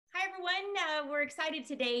everyone. We're excited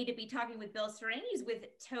today to be talking with Bill Serrani. He's with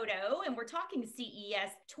Toto, and we're talking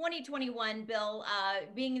CES 2021. Bill,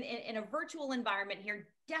 being in a virtual environment here,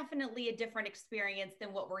 definitely a different experience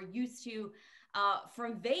than what we're used to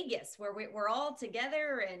from Vegas, where we're all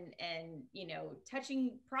together and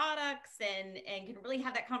touching products and can really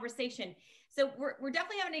have that conversation. So we're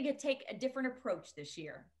definitely having to take a different approach this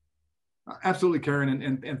year. Absolutely, Karen,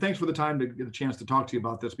 and thanks for the time to get a chance to talk to you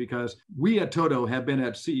about this, because we at Toto have been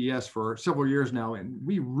at CES for several years now, and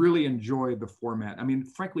we really enjoy the format. I mean,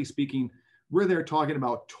 frankly speaking, we're there talking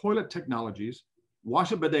about toilet technologies,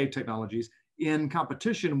 wash and bidet technologies in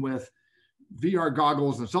competition with VR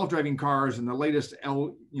goggles and self-driving cars and the latest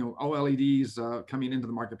OLEDs coming into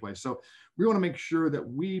the marketplace. So we want to make sure that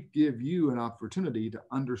we give you an opportunity to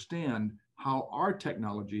understand how our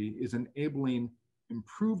technology is enabling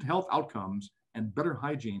improved health outcomes and better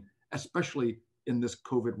hygiene, especially in this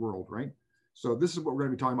COVID world, right? So this is what we're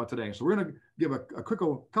going to be talking about today. So we're going to give a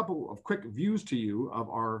couple of quick views to you of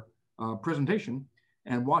our presentation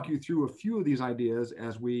and walk you through a few of these ideas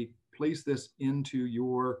as we place this into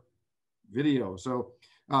your video. So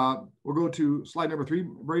we'll go to slide number 3,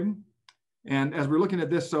 Braden. And as we're looking at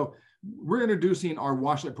this, so we're introducing our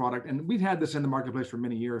Washlet product, and we've had this in the marketplace for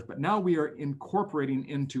many years, but now we are incorporating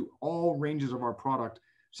into all ranges of our product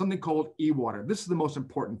something called e-water. This is the most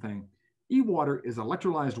important thing. E-water is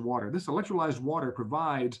electrolyzed water. This electrolyzed water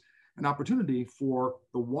provides an opportunity for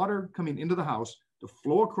the water coming into the house to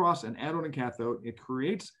flow across an anode and cathode. It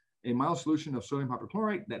creates a mild solution of sodium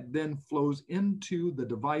hypochlorite that then flows into the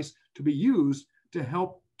device to be used to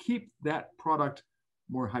help keep that product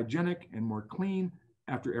more hygienic and more clean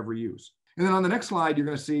after every use. And then on the next slide, you're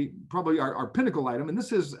going to see probably our pinnacle item, and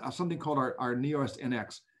this is something called our NEOS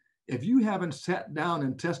NX. If you haven't sat down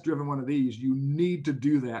and test driven one of these, you need to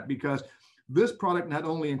do that, because this product not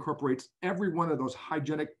only incorporates every one of those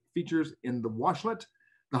hygienic features in the washlet,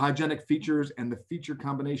 the hygienic features and the feature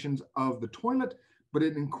combinations of the toilet, but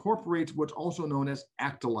it incorporates what's also known as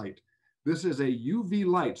Actolite. This is a UV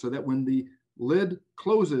light, so that when the lid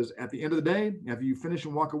closes at the end of the day, after you finish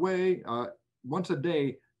and walk away, once a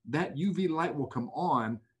day, that UV light will come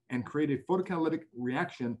on and create a photocatalytic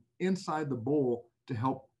reaction inside the bowl to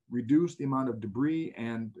help reduce the amount of debris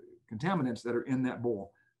and contaminants that are in that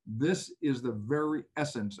bowl. This is the very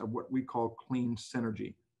essence of what we call clean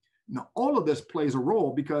synergy. Now, all of this plays a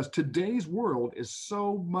role because today's world is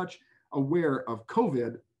so much aware of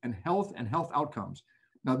COVID and health outcomes.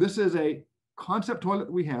 Now, this is a concept toilet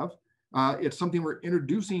that we have. It's something we're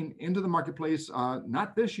introducing into the marketplace,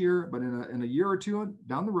 not this year, but in a year or two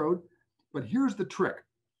down the road. But here's the trick.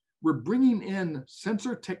 We're bringing in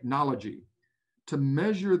sensor technology to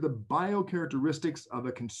measure the biocharacteristics of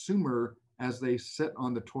a consumer as they sit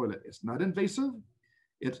on the toilet. It's not invasive.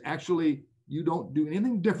 It's actually, you don't do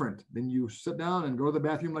anything different than you sit down and go to the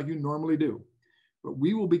bathroom like you normally do. But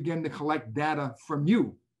we will begin to collect data from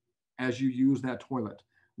you as you use that toilet.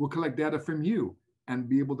 We'll collect data from you and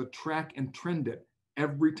be able to track and trend it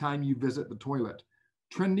every time you visit the toilet.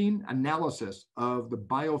 Trending analysis of the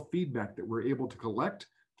biofeedback that we're able to collect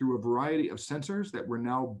through a variety of sensors that we're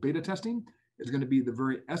now beta testing is going to be the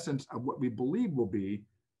very essence of what we believe will be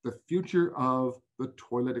the future of the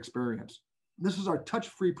toilet experience. This is our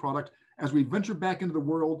touch-free product. As we venture back into the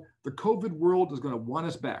world, the COVID world is going to want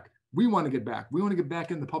us back. We want to get back. We want to get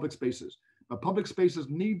back in the public spaces. But public spaces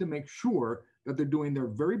need to make sure that they're doing their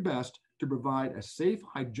very best to provide a safe,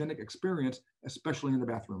 hygienic experience, especially in the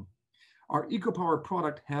bathroom. Our EcoPower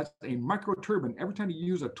product has a microturbine. Every time you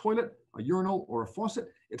use a toilet, a urinal, or a faucet,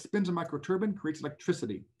 it spins a microturbine, creates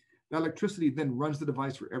electricity. That electricity then runs the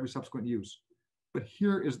device for every subsequent use. But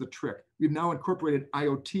here is the trick. We've now incorporated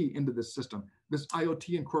IoT into this system. This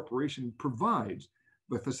IoT incorporation provides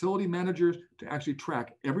the facility managers to actually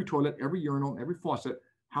track every toilet, every urinal, every faucet,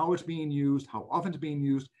 how it's being used, how often it's being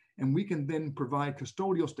used, and we can then provide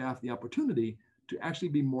custodial staff the opportunity to actually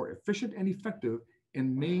be more efficient and effective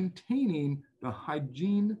in maintaining the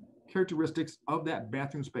hygiene characteristics of that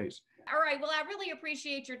bathroom space. All right, well, I really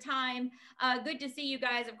appreciate your time. Good to see you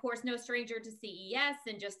guys. Of course, no stranger to CES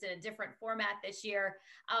and just a different format this year,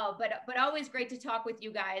 but always great to talk with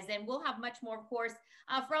you guys. And we'll have much more, of course,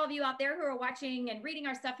 for all of you out there who are watching and reading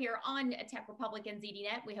our stuff here on Tech Republic and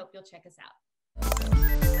ZDNet. We hope you'll check us out.